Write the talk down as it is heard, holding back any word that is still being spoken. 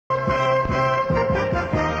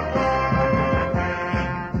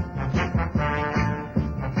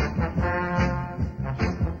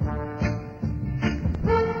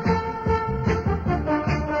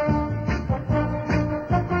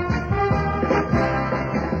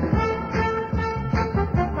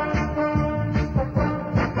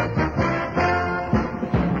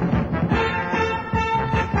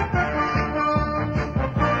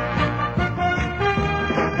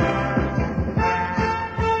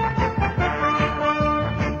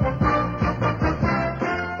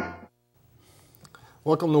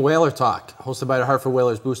Welcome to Whaler Talk, hosted by the Hartford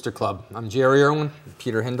Whalers Booster Club. I'm Jerry Irwin,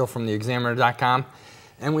 Peter Hindle from theexaminer.com,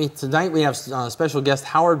 and tonight we have special guest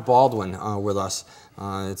Howard Baldwin with us.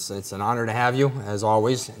 It's an honor to have you, as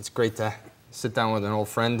always. It's great to sit down with an old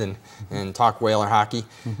friend and talk Whaler hockey.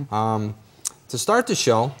 To start the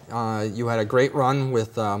show, you had a great run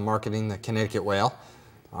with marketing the Connecticut Whale.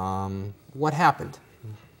 What happened?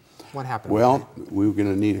 What happened? Well, we were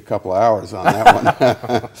going to need a couple of hours on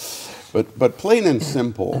that one. But plain and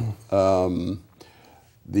simple, the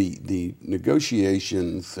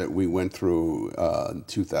negotiations that we went through in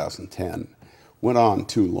 2010 went on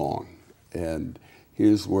too long. And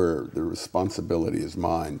here's where the responsibility is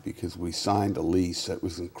mine, because we signed a lease that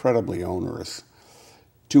was incredibly onerous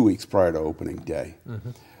 2 weeks prior to opening day.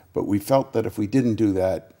 But we felt that if we didn't do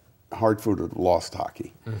that, Hartford would have lost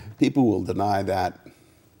hockey. People will deny that,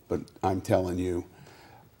 but I'm telling you,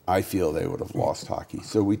 I feel they would have lost hockey.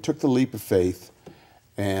 So we took the leap of faith,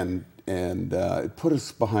 and it put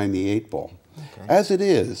us behind the 8 ball. Okay. As it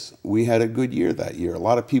is, we had a good year that year. A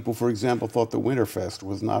lot of people, for example, thought the Winterfest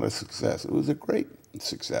was not a success. It was a great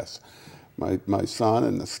success. My son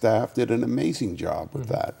and the staff did an amazing job with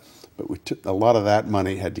that. But we took a lot of that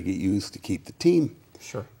money had to get used to keep the team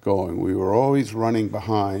going. We were always running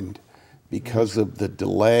behind because of the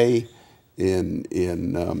delay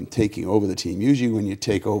in taking over the team. Usually when you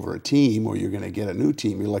take over a team or you're going to get a new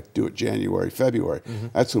team, you like to do it January, February.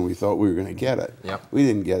 That's when we thought we were going to get it. We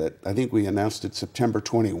didn't get it. I think we announced it September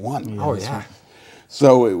 21. Oh, yeah.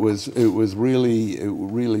 So it was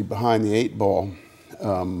really behind the 8 ball.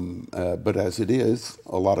 But as it is,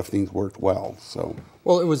 a lot of things worked well. So.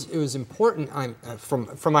 Well, it was important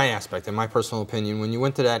from my aspect, in my personal opinion, when you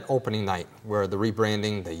went to that opening night where the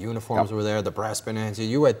rebranding, the uniforms were there, the brass bands,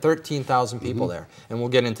 you had 13,000 people there. And we'll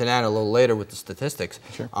get into that a little later with the statistics.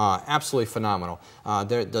 Absolutely phenomenal.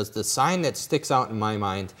 The sign that sticks out in my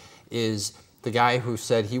mind is the guy who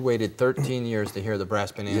said he waited 13 years to hear the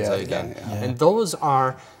brass bonanza again. And those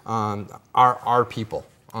are our people,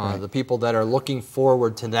 the people that are looking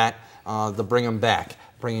forward to that, the bring them back.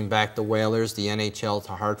 Bringing back the Whalers, the NHL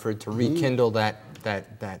to Hartford to rekindle that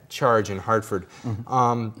charge in Hartford.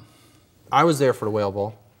 I was there for the Whale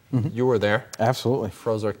Bowl. You were there. Absolutely.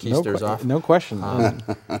 Froze our keisters off. No question. And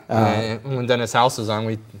when Dennis House was on,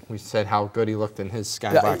 we said how good he looked in his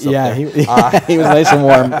skybox up there. He was nice and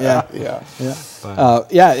warm.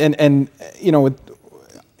 And you know,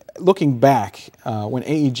 looking back, when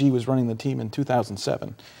AEG was running the team in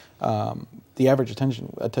 2007. The average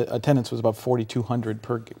attendance was about 4,200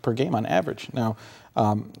 per game on average. Now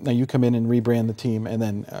you come in and rebrand the team, and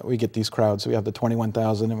then we get these crowds. So we have the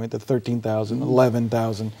 21,000, and we have the 13,000,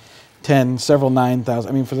 11,000, 10, several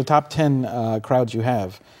 9,000. I mean, for the top 10 crowds you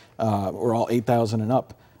have, we're all 8,000 and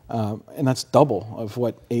up, and that's double of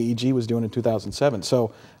what AEG was doing in 2007.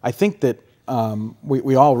 So I think that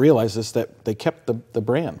we all realize this, that they kept the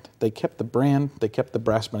brand. They kept the brand. They kept the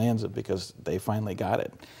brass bonanza because they finally got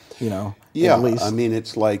it. You know, yeah, at least. I mean,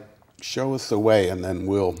 it's like, show us the way, and then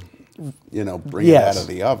we'll, bring it out of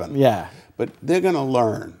the oven. Yeah. But they're going to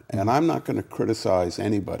learn, and I'm not going to criticize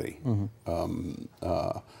anybody on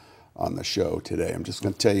the show today. I'm just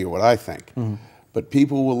going to tell you what I think. But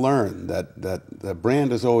people will learn that the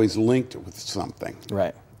brand is always linked with something.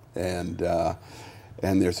 Right.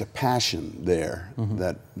 And there's a passion there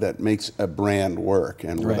that makes a brand work,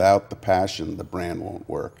 and without the passion, the brand won't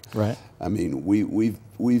work. Right. I mean, we've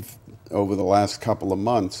over the last couple of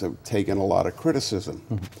months have taken a lot of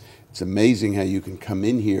criticism. It's amazing how you can come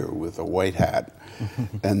in here with a white hat,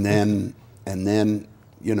 and then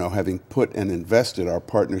having put and invested our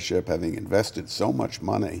partnership, having invested so much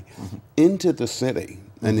money into the city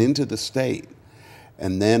and into the state,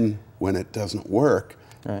 and then when it doesn't work.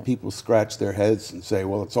 People scratch their heads and say,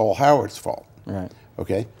 well, it's all Howard's fault.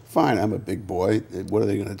 Okay, fine, I'm a big boy. What are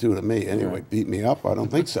they going to do to me? Anyway, beat me up? I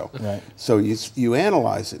don't think so. So you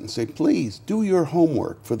analyze it and say, please, do your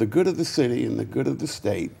homework. For the good of the city and the good of the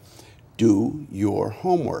state, do your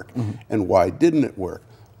homework. And why didn't it work?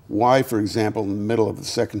 Why, for example, in the middle of the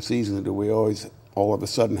second season, do we always all of a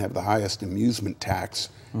sudden have the highest amusement tax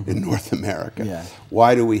in North America?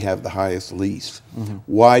 Why do we have the highest lease?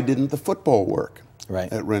 Why didn't the football work?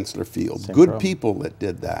 At Rensselaer Field. Good people that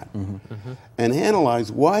did that. And analyze,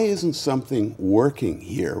 why isn't something working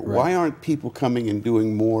here? Why aren't people coming and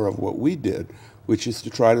doing more of what we did? which is to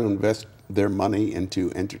try to invest their money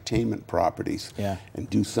into entertainment properties Yeah. and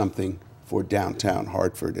do something for downtown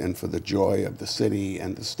Hartford and for the joy of the city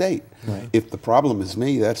and the state. Right. If the problem is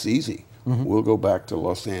me, that's easy. We'll go back to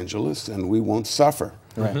Los Angeles and we won't suffer.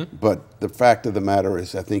 Right. But the fact of the matter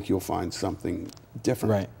is, I think you'll find something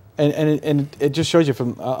different. Right. And it just shows you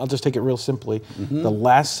from, I'll just take it real simply, the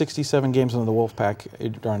last 67 games under the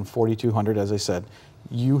Wolfpack are on 4,200, as I said.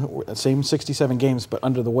 Same 67 games, but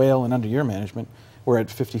under the Whale and under your management, we're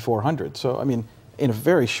at 5,400. So, I mean, in a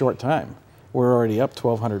very short time, we're already up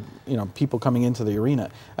 1,200, people coming into the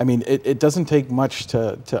arena. I mean, it doesn't take much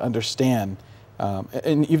to understand,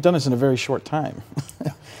 and you've done this in a very short time.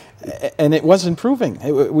 And it was improving.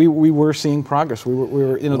 We were seeing progress. We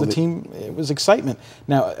were the team. It was excitement.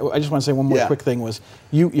 Now, I just want to say one more quick thing. Was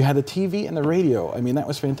you had the TV and the radio. I mean, that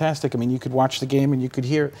was fantastic. I mean, you could watch the game and you could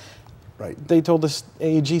hear. Right. They told us,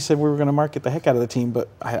 AEG said we were going to market the heck out of the team, but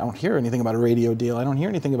I don't hear anything about a radio deal. I don't hear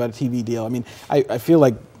anything about a TV deal. I mean, I feel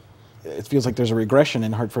like it feels like there's a regression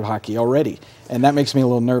in Hartford hockey already, and that makes me a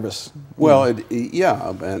little nervous. Well,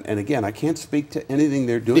 and again, I can't speak to anything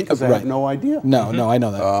they're doing because I have no idea. No, I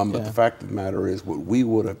know that. But the fact of the matter is, what we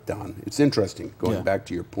would have done. It's interesting going back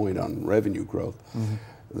to your point on revenue growth.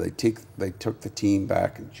 They took the team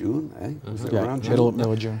back in June. Was it around June?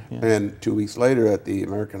 Middle of June. Yeah. And 2 weeks later, at the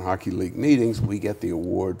American Hockey League meetings, we get the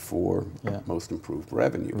award for most improved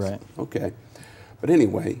revenues. Right. Okay, but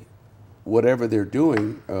anyway. Whatever they're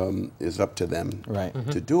doing is up to them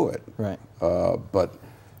to do it. Right. But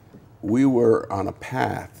we were on a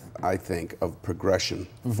path, I think, of progression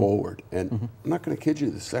forward. And I'm not going to kid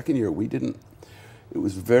you, the second year we didn't, it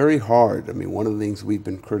was very hard. I mean, one of the things we've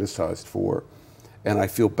been criticized for, and I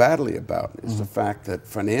feel badly about, is the fact that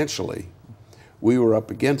financially we were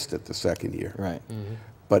up against it the second year. Right.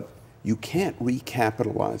 But you can't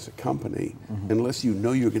recapitalize a company unless you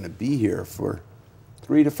know you're going to be here for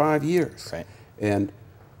 3 to 5 years. Right. And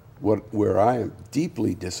where I am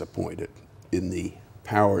deeply disappointed in the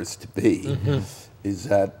powers to be is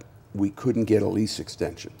that we couldn't get a lease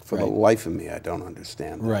extension. For the life of me, I don't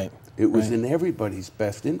understand that. Right. It was in everybody's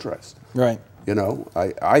best interest. Right.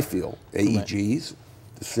 I feel AEG's,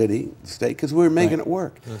 the city, the state, because we were making it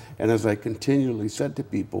work. And as I continually said to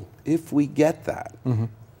people, if we get that,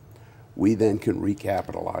 we then can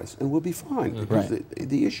recapitalize and we'll be fine. Because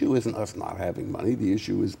the issue isn't us not having money. The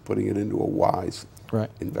issue is putting it into a wise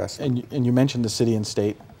investment. And you mentioned the city and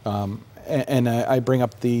state. And I bring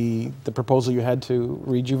up the proposal you had to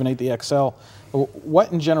rejuvenate the XL.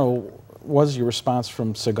 What in general was your response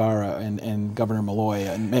from Segarra and Governor Malloy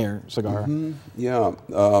and Mayor Segarra?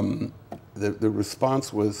 The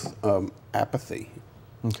response was apathy.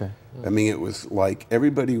 Okay. I mean, it was like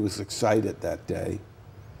everybody was excited that day.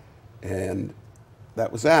 And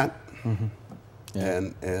that was that.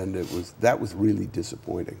 And that was really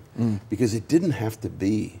disappointing because it didn't have to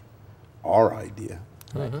be our idea.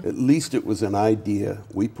 At least it was an idea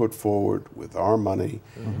we put forward with our money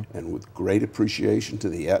and with great appreciation to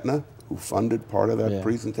the Aetna, who funded part of that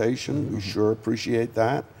presentation. We sure appreciate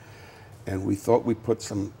that. And we thought we put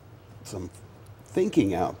some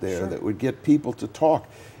thinking out there that would get people to talk.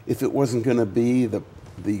 If it wasn't going to be the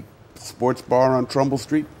sports bar on Trumbull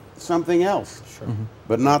Street, something else,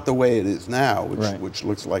 but not the way it is now, which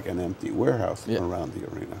looks like an empty warehouse around the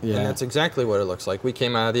arena. And that's exactly what it looks like. We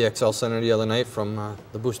came out of the XL Center the other night from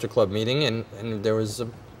the Booster Club meeting, and there was a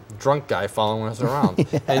drunk guy following us around.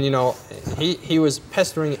 And, he was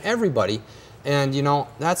pestering everybody, and,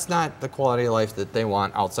 that's not the quality of life that they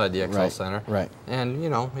want outside the XL Center. Right. And,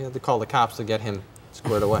 we had to call the cops to get him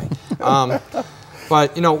squared away.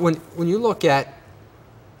 But, when you look at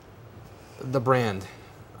the brand,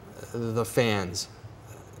 the fans,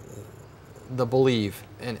 the belief,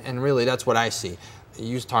 and really that's what I see.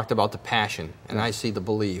 You talked about the passion, and I see the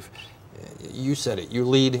belief. You said it. You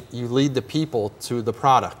lead the people to the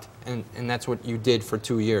product, and that's what you did for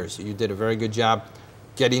 2 years. You did a very good job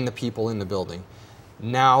getting the people in the building.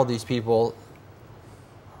 Now these people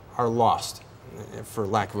are lost, for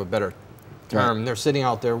lack of a better term. They're sitting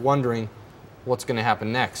out there wondering what's going to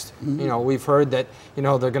happen next. We've heard that they're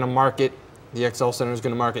going to market. The XL Center is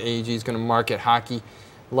going to market, AEG is going to market hockey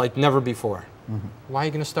like never before. Why are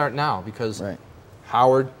you going to start now? Because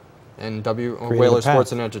Howard and Whaler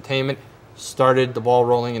Sports and Entertainment started the ball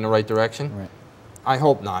rolling in the right direction. I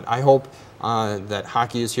hope not. I hope that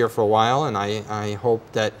hockey is here for a while, and I hope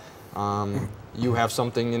that you have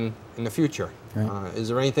something in the future. Is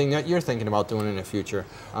there anything that you're thinking about doing in the future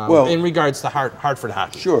in regards to Hartford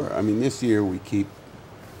hockey? Sure. I mean, this year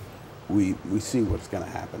we see what's going to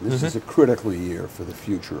happen. This is a critical year for the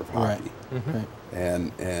future of hockey, Right.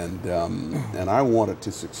 and I want it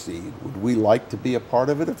to succeed. Would we like to be a part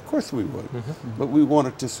of it? Of course we would, but we want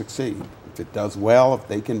it to succeed. If it does well, if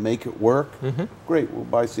they can make it work, great, we'll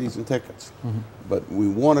buy season tickets. But we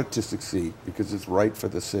want it to succeed because it's right for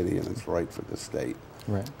the city and it's right for the state.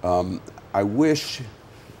 Right. I wish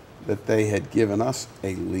that they had given us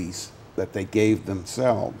a lease that they gave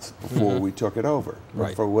themselves before we took it over. But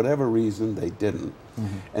Right. for whatever reason, they didn't.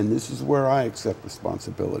 And this is where I accept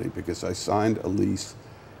responsibility because I signed a lease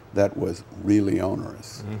that was really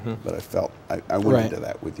onerous. But I felt, I went Right. into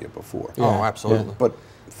that with you before. Oh, absolutely. But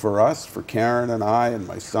for us, for Karen and I and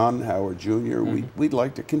my son, Howard Jr., we'd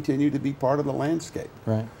like to continue to be part of the landscape.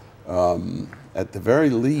 Right. At the very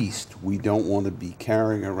least, we don't want to be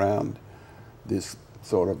carrying around this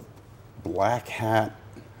sort of black hat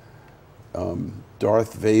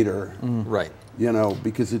Darth Vader, Right. you know,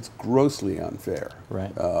 because it's grossly unfair.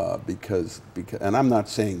 Right. Because, and I'm not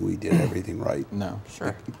saying we did everything right. No.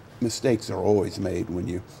 Sure. Mistakes are always made when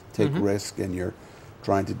you take risk and you're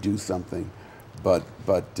trying to do something. But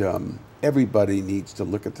everybody needs to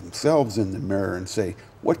look at themselves in the mirror and say,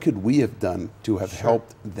 what could we have done to have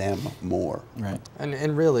helped them more? Right.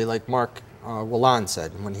 And really, like Mark Willan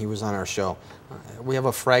said when he was on our show, we have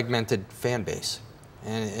a fragmented fan base,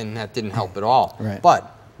 and that didn't help at all. Right.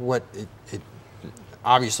 But what it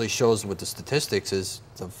obviously shows with the statistics is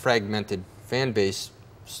the fragmented fan base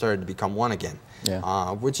started to become one again.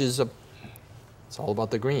 Yeah. Which is it's all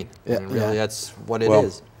about the green. Yeah, And really, yeah. that's what it Well,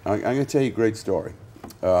 is. I'm going to tell you a great story.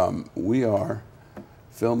 We are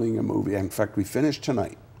filming a movie. In fact, we finished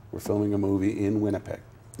tonight. We're filming a movie in Winnipeg,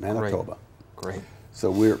 Manitoba. Great. So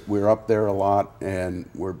we're up there a lot, and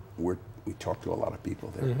we talk to a lot of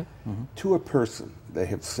people there. To a person, they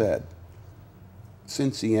have said,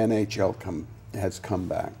 since the NHL has come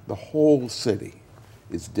back, the whole city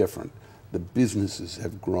is different. The businesses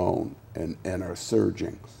have grown and are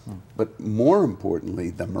surging. But more importantly,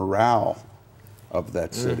 the morale of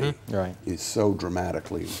that city Right. is so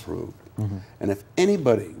dramatically improved. And if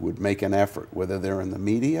anybody would make an effort, whether they're in the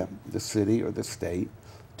media, the city, or the state,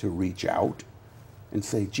 to reach out and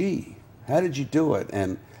say, gee, how did you do it?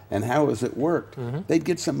 And how has it worked? They'd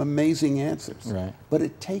get some amazing answers. Right. But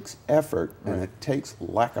it takes effort and it takes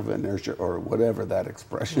lack of inertia, or whatever that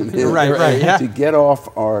expression is, Right, yeah. to get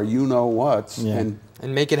off our you-know-whats Yeah.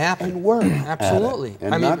 and make it happen. and work Absolutely. at it.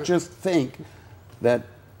 And I mean, not just think that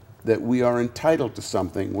we are entitled to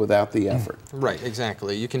something without the effort. Right,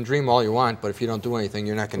 exactly. You can dream all you want, but if you don't do anything,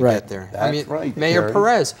 you're not going to Right. get there. That's right, Mayor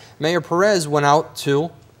Terry. Perez went out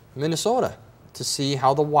to Minnesota to see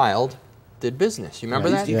how the Wild did business. You remember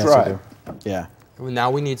Right. that? He Yes, tried. I do. Yeah. Now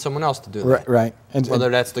we need someone else to do Right. that. Right. And, Whether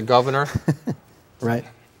that's the governor. right.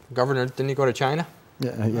 Governor, didn't he go to China?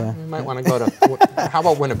 Yeah. Yeah. You might want to go to, how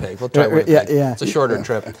about Winnipeg? We'll try Winnipeg. Yeah. It's a shorter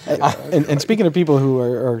trip. And speaking of people who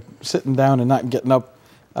are sitting down and not getting up,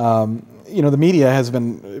 you know, the media has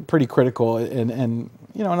been pretty critical, and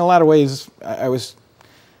you know, in a lot of ways, I was.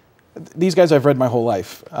 These guys I've read my whole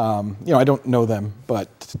life. You know, I don't know them, but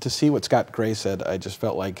to see what Scott Gray said, I just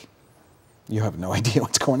felt like you have no idea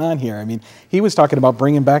what's going on here. I mean, he was talking about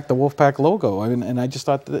bringing back the Wolfpack logo, and I just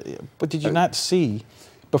thought, but did you not see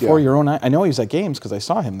before Yeah. your own eye? I know he was at games because I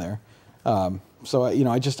saw him there. So you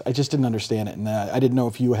know, I just didn't understand it, and I didn't know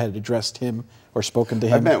if you had addressed him or spoken to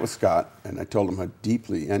him. I met with Scott, and I told him how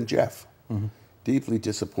deeply, and Jeff, deeply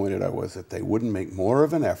disappointed I was that they wouldn't make more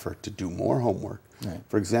of an effort to do more homework. Right.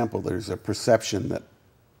 For example, there's a perception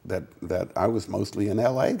that I was mostly in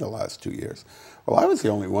LA the last 2 years. Well, I was the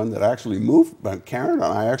only one that actually moved. Karen and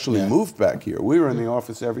I actually moved back here. We were in the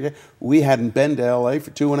office every day. We hadn't been to LA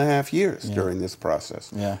for 2.5 years during this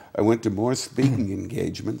process. Yeah. I went to more speaking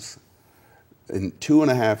engagements in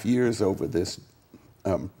 2.5 years over this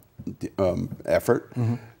effort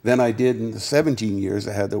than I did in the 17 years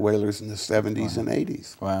I had the Whalers in the 70s and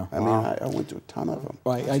 80s. Wow. I mean, I went to a ton of them.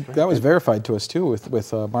 Well, that was verified to us too with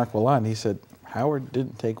Mark Willan. He said Howard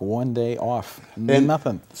didn't take one day off,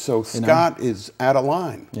 nothing. So you know? Scott is out of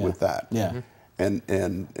line with that. Yeah.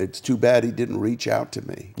 And it's too bad he didn't reach out to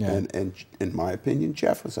me. Yeah. And in my opinion,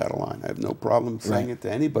 Jeff was out of line. I have no problem saying Right. it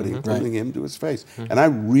to anybody, including him to his face. Mm-hmm. And I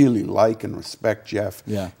really like and respect Jeff.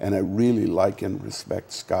 Yeah. And I really like and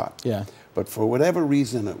respect Scott. Yeah. But for whatever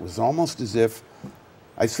reason, it was almost as if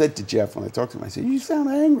I said to Jeff when I talked to him, I said, "You sound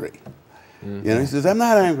angry." You know, he says, "I'm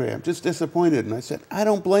not angry. I'm just disappointed." And I said, "I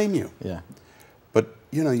don't blame you. Yeah. But,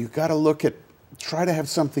 you know, you've got to try to have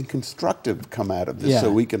something constructive come out of this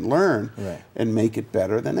so we can learn and make it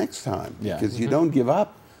better the next time." Yeah. Because you don't give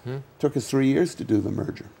up. Took us 3 years to do the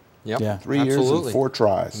merger. Yep. Yeah. 3 years and 4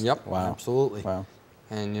 tries. Yep. Wow. Absolutely. Wow.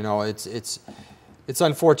 And you know, it's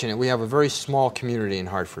unfortunate. We have a very small community in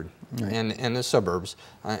Hartford and the suburbs,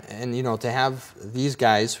 and you know, to have these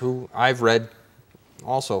guys who I've read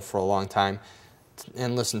also for a long time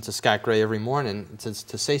and listen to Scott Gray every morning,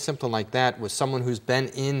 to say something like that with someone who's been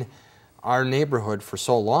in our neighborhood for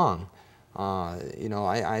so long. You know,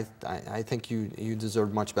 I think you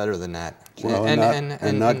deserve much better than that. Well,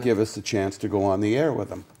 and not give us the chance to go on the air with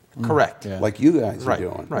them. Correct. Yeah. Like you guys are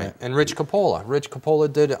doing. Right. And Rich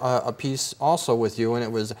Coppola did a piece also with you, and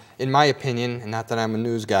it was, in my opinion, and not that I'm a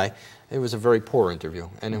news guy, it was a very poor interview,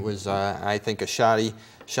 and it was, I think, a shoddy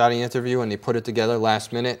interview, and they put it together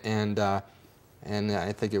last minute, and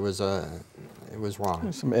I think it was wrong.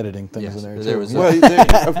 There's some editing things in there too. There was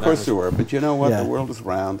Well, of course there were, but you know what? Yeah. The world is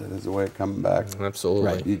round. It has a way of coming back. Absolutely.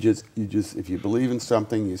 Right. You just, if you believe in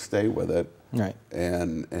something, you stay with it. Right.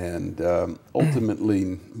 And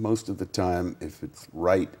ultimately, most of the time, if it's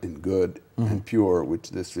right and good and pure, which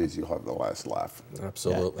this is, you'll have the last laugh.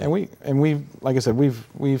 Absolutely. Yeah. And we like I said,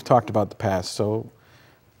 we've talked about the past. So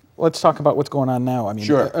let's talk about what's going on now. I mean,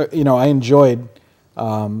 Sure. You know, I enjoyed.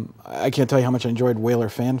 I can't tell you how much I enjoyed Whaler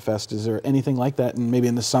Fan Fest. Is there anything like that, and maybe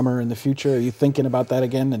in the summer, in the future? Are you thinking about that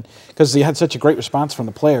again? And because you had such a great response from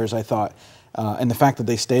the players, I thought, and the fact that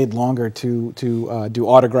they stayed longer to do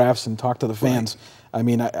autographs and talk to the fans. Right. I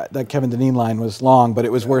mean, that Kevin Dineen line was long, but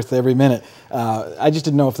it was worth every minute. I just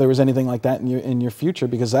didn't know if there was anything like that in your future,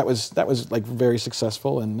 because that was like very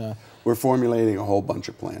successful. And we're formulating a whole bunch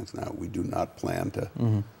of plans now. We do not plan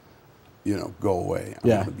to. You know, go away. I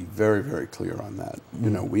want to be very, very clear on that.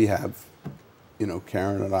 You know, we have, you know,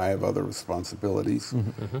 Karen and I have other responsibilities,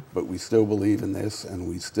 but we still believe in this, and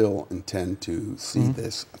we still intend to see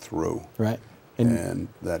this through. Right. And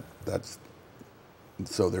that's,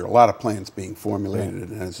 so there are a lot of plans being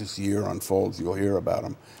formulated, and as this year unfolds, you'll hear about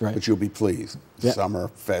them, but you'll be pleased. Yeah. Summer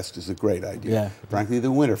Fest is a great idea. Yeah. Frankly,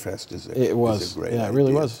 the Winter Fest is a great idea. Yeah, it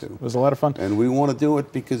really was. Too. It was a lot of fun. And we want to do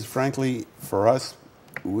it because, frankly, for us,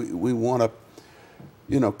 we want to,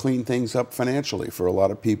 you know, clean things up financially for a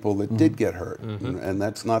lot of people that did get hurt. And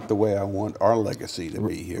that's not the way I want our legacy to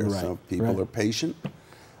be here. Right. So if people are patient,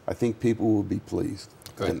 I think people will be pleased.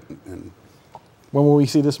 Good. And When will we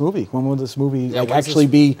see this movie? When will this movie when's actually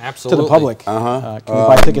this- be Absolutely. to the public? Can we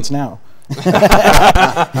buy tickets now?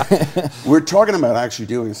 we're talking about actually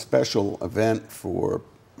doing a special event for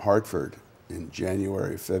Hartford in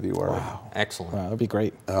January, February. Wow. Excellent. Wow, that'd be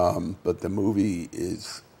great. But the movie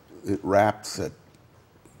it wraps at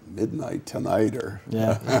midnight tonight, or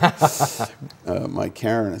my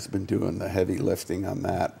Karen has been doing the heavy lifting on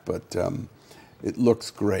that, but it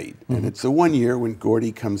looks great. And it's a 1 year when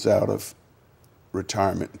Gordy comes out of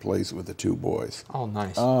retirement and plays with the two boys. Oh,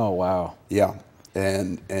 nice. Oh, wow. Yeah,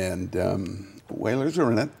 and Whalers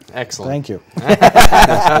are in it. Excellent. Thank you.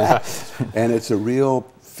 And it's a real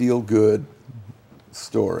feel-good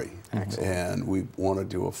story. Excellent. And we want to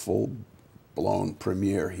do a full-blown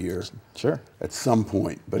premiere here Sure. at some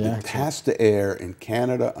point. But it has to air in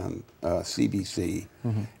Canada on CBC.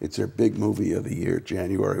 It's their big movie of the year,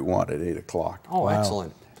 January 1 at 8 o'clock. Oh, Wow.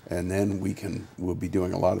 excellent. And then we'll be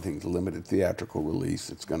doing a lot of things, limited theatrical release.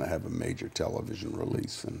 It's going to have a major television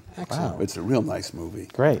release. And Excellent. it's a real nice movie.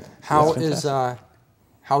 Great. How That's is fantastic.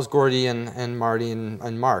 how's Gordy and Marty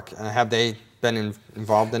and Mark? Have they been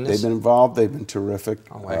involved in this? They've been involved. They've been terrific.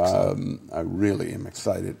 Oh, excellent. I really am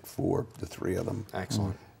excited for the three of them.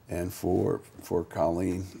 Excellent. And for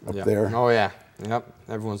Colleen up Yep. there. Oh, yeah. Yep.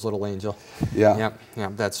 Everyone's little angel. Yeah. Yep.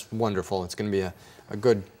 Yep. That's wonderful. It's going to be a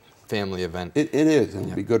good family event. It is, and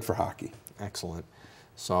it'll be good for hockey. Excellent.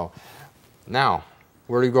 So now,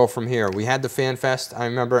 where do we go from here? We had the Fan Fest. I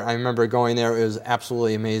remember going there. It was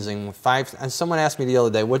absolutely amazing. And someone asked me the other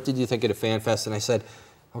day, what did you think of the Fan Fest? And I said,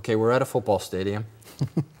 okay, we're at a football stadium.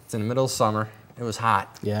 It's in the middle of summer. It was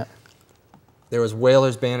hot. Yeah. There was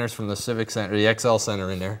Whalers banners from the Civic Center, the XL Center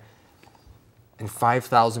in there. And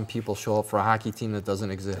 5,000 people show up for a hockey team that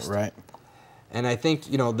doesn't exist. Right. And I think,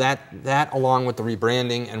 you know, that along with the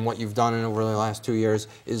rebranding and what you've done over the last 2 years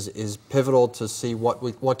is pivotal to see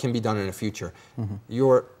what can be done in the future.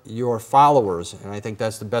 Your followers, and I think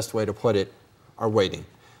that's the best way to put it, are waiting.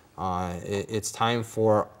 It's time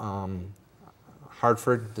for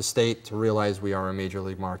Hartford, the state, to realize we are a major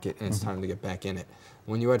league market, and it's time to get back in it.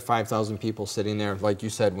 When you had 5,000 people sitting there, like you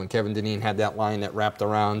said, when Kevin Dineen had that line that wrapped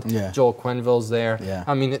around, Joel Quenneville's there. Yeah.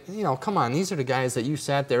 I mean, you know, come on, these are the guys that you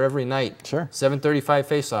sat there every night. Sure. 7:35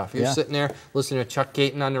 face-off. You're sitting there listening to Chuck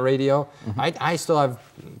Gayton on the radio. I still have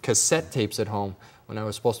cassette tapes at home when I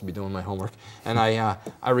was supposed to be doing my homework, and I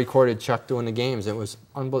recorded Chuck doing the games. It was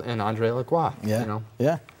unbelievable, and Andre Lacroix. Yeah. You know,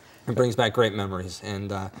 Yeah. it brings back great memories,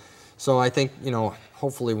 and so I think, you know,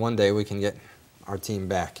 hopefully one day we can get our team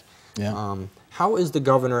back. Yeah. How is the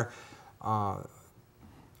governor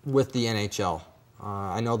with the NHL?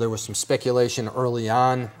 I know there was some speculation early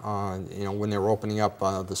on, you know, when they were opening up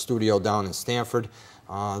the studio down in Stamford,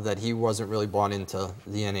 that he wasn't really bought into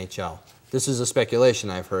the NHL. This is a speculation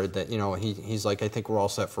I've heard that, you know, he's like, I think we're all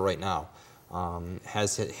set for right now.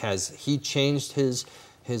 Has he changed his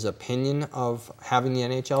opinion of having the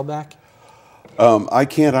NHL back? I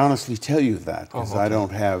can't honestly tell you that because I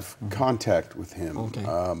don't have contact with him. Okay.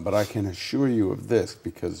 But I can assure you of this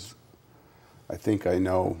because I think I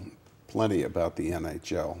know plenty about the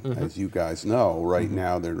NHL. As you guys know, right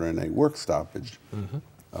now they're in a work stoppage.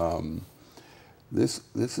 This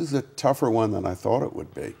is a tougher one than I thought it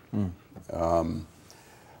would be.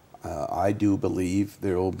 I do believe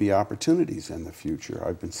there will be opportunities in the future.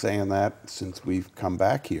 I've been saying that since we've come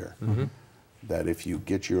back here. That if you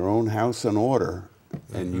get your own house in order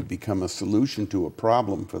and you become a solution to a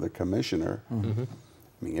problem for the commissioner, I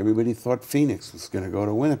mean, everybody thought Phoenix was going to go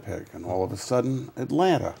to Winnipeg, and all of a sudden,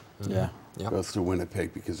 Atlanta goes to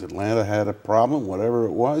Winnipeg because Atlanta had a problem, whatever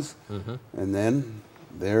it was, and then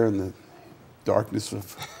they're in the darkness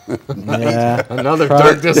of another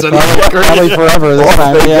darkness of probably forever this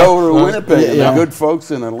time. They go to Winnipeg, and the good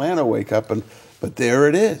folks in Atlanta wake up, but there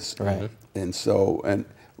it is. Right. And so, and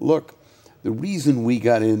look, the reason we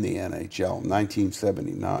got in the NHL in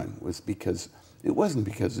 1979 was because it wasn't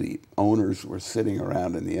because the owners were sitting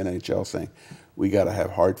around in the NHL saying, we got to have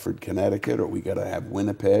Hartford, Connecticut, or we got to have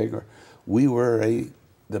Winnipeg, or we were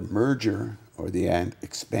the merger or the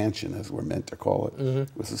expansion, as we're meant to call it,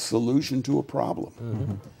 was a solution to a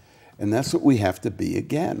problem. And that's what we have to be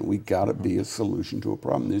again. We got to be a solution to a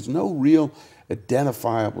problem. There's no real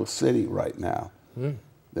identifiable city right now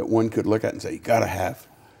that one could look at and say, you got to have,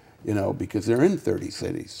 you know, because they're in 30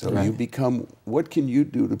 cities. So you become, what can you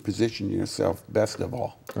do to position yourself best of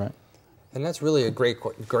all? Right. And that's really a great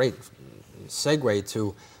segue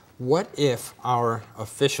to what if our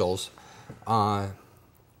officials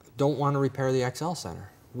don't want to repair the XL Center?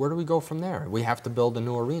 Where do we go from there? We have to build a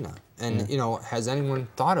new arena. And, you know, has anyone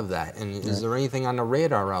thought of that? And is there anything on the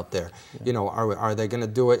radar out there? You know, are they going to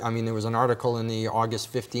do it? I mean, there was an article in the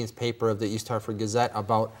August 15th paper of the East Hartford Gazette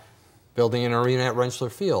about building an arena at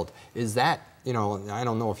Rentschler Field. Is that, you know, I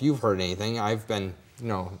don't know if you've heard anything. I've been, you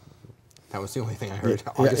know, that was the only thing I heard,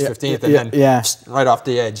 August 15th, and then right off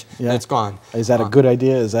the edge, it's gone. Is that a good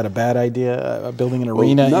idea? Is that a bad idea, building an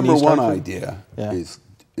arena in Number East one Hartford? idea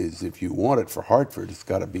is if you want it for Hartford, it's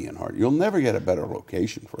got to be in Hartford. You'll never get a better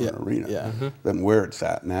location for an arena than where it's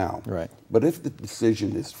at now. Right. But if the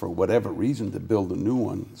decision is for whatever reason to build a new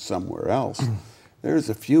one somewhere else, there's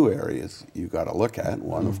a few areas you got to look at.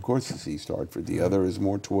 One, of course, is East Hartford. The other is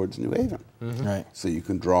more towards New Haven. Right. So you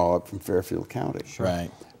can draw up from Fairfield County. Right.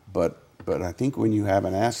 But I think when you have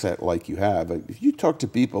an asset like you have, if you talk to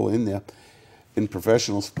people in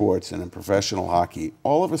professional sports and in professional hockey,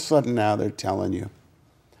 all of a sudden now they're telling you,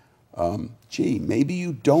 gee, maybe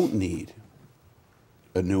you don't need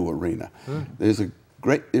a new arena.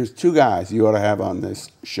 There's two guys you ought to have on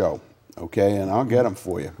this show, okay? And I'll get them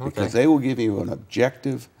for you because they will give you an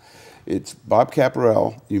objective. It's Bob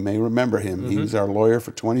Caparel. You may remember him. He was our lawyer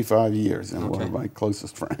for 25 years and one of my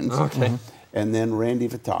closest friends. And then Randy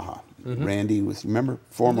Vitaha. Randy was, remember,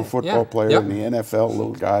 former football player in the NFL,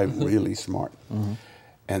 little guy, really smart.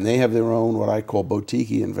 And they have their own, what I call, boutique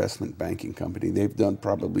investment banking company. They've done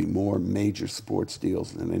probably more major sports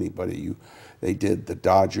deals than anybody. They did the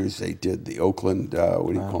Dodgers. They did the Oakland, what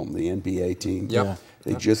do you call them, the NBA team.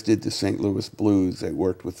 They just did the St. Louis Blues. They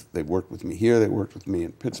worked with me here. They worked with me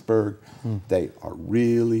in Pittsburgh. They are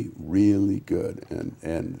really, really good.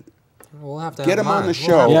 And we'll have to get them on the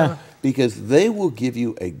show because they will give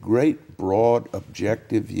you a great, broad,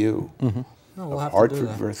 objective view of Hartford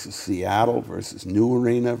versus Seattle versus new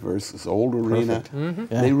arena versus old arena.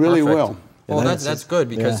 They really will. Well, that's good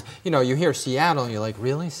because, you know, you hear Seattle and you're like,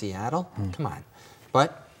 really, Seattle? Come on.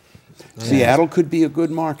 But Seattle could be a good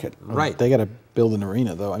market. Right. They got to build an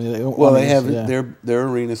arena, though. I mean, they have their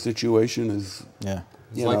arena situation is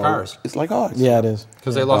it's like ours. It's like ours. Yeah, it is.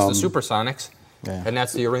 Because they lost the Supersonics. And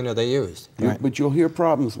that's the arena they used. But you'll hear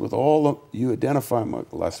problems with you identify them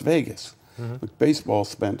with Las Vegas. But baseball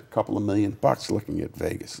spent a couple of $1 million looking at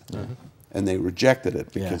Vegas. And they rejected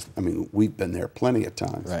it because, I mean, we've been there plenty of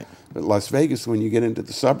times. Right. But Las Vegas, when you get into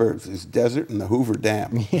the suburbs, is desert and the Hoover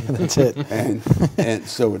Dam. Yeah, that's it. and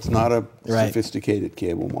so it's not a sophisticated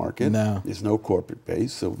cable market. No. There's no corporate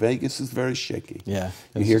base. So Vegas is very shaky. Yeah.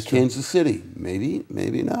 You hear Kansas City, maybe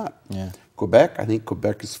not. Yeah. Quebec, I think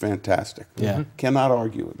Quebec is fantastic. Yeah. Cannot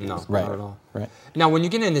argue with No, this. Right. not at all. Right. Now, when you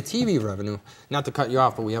get into TV revenue, not to cut you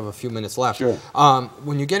off, but we have a few minutes left. Sure.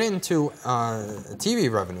 When you get into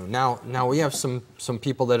TV revenue, now we have some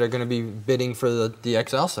people that are going to be bidding for the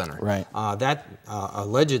XL Center. Right. That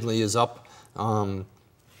allegedly is up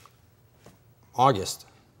August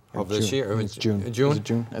of this June. year. It's June. June? Is it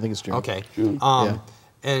June? I think it's June. Okay. June. Yeah.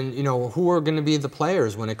 And who are going to be the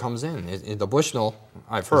players when it comes in? The Bushnell,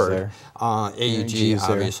 I've heard. there. AEG, AEG is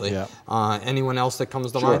there, obviously. yeah. Anyone else that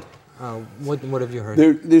comes to Sure. mind? What have you heard?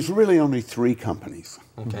 There's really only 3 companies.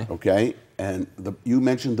 Okay. Okay? And you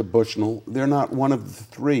mentioned the Bushnell. They're not one of the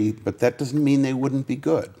 3, but that doesn't mean they wouldn't be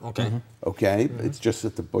good. Okay. Okay? It's just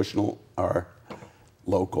that the Bushnell are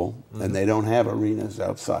local, and they don't have arenas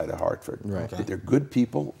outside of Hartford. Right. Okay. But they're good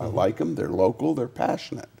people. I like them. They're local. They're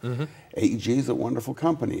passionate. AEG is a wonderful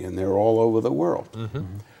company, and they're all over the world.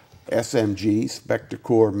 SMG,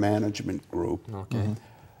 Spectacor Management Group,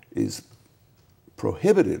 is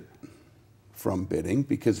prohibited from bidding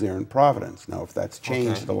because they're in Providence. Now, if that's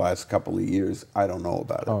changed the last couple of years, I don't know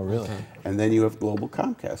about it. Oh, really? Okay. And then you have Global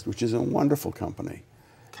Comcast, which is a wonderful company.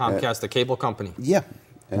 Comcast, the cable company. Yeah,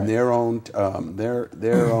 and they're owned.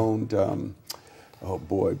 They're owned. Oh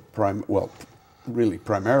boy, really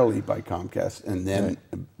primarily by Comcast, and then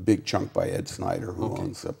a big chunk by Ed Snyder, who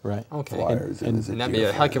owns the Okay. Flyers. And is a that'd be dear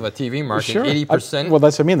a heck of friend. a TV market. Sure. 80%. Well,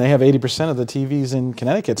 that's what I mean. They have 80% of the TVs in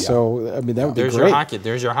Connecticut, Yeah. so I mean that would be There's great. your hockey.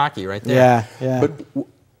 There's your hockey right there. Yeah, yeah. But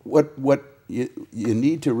what you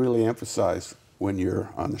need to really emphasize when you're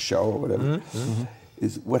on the show or whatever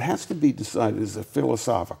is what has to be decided is a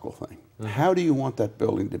philosophical thing. How do you want that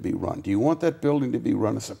building to be run? Do you want that building to be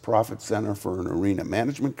run as a profit center for an arena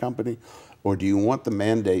management company, or do you want the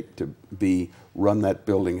mandate to be run that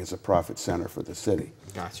building as a profit center for the city?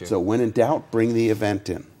 Gotcha. So when in doubt, bring the event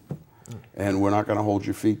in. And we're not going to hold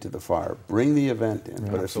your feet to the fire. Bring the event in.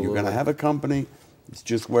 But if you're going to have a company that's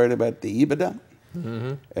just worried about the EBITDA,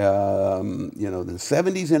 the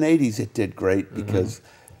 70s and 80s it did great because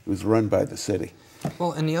it was run by the city.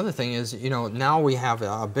 Well, and the other thing is, now we have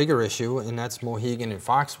a bigger issue, and that's Mohegan and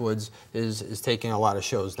Foxwoods is taking a lot of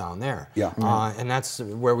shows down there. Yeah. And that's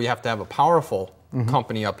where we have to have a powerful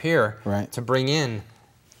company up here Right. to bring in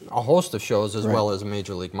a host of shows as well as a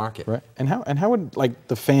major league market. Right. And how would like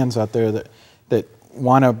the fans out there that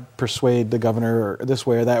want to persuade the governor or this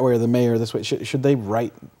way or that way or the mayor this way, should they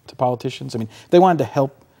write to politicians? I mean, if they wanted to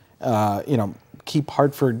help, keep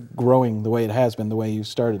Hartford growing the way it has been, the way you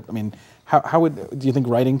started. I mean, do you think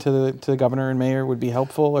writing to the governor and mayor would be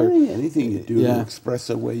helpful? Or Anything you do to express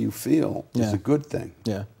the way you feel is a good thing.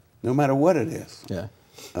 Yeah. No matter what it is. Yeah.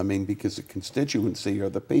 I mean, because the constituency are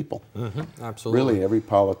the people. Absolutely. Really, every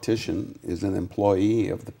politician is an employee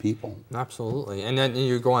of the people. Absolutely. And then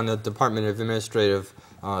you go on the Department of Administrative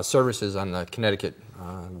Services on the Connecticut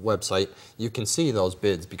website, you can see those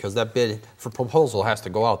bids because that bid for proposal has to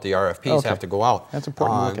go out. The RFPs have to go out. That's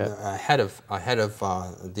important to look at. ahead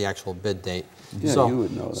of the actual bid date. Yeah, so, you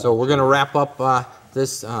would know that. So we're going to wrap up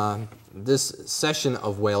this session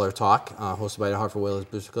of Whaler Talk, hosted by the Hartford Whalers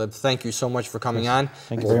Booster Club. Thank you so much for coming on.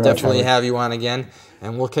 Thank you We'll very much, definitely Howard. have you on again,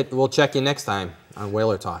 and we'll check you next time on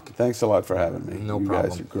Whaler Talk. Thanks a lot for having me. No you problem.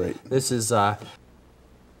 guys are great. This is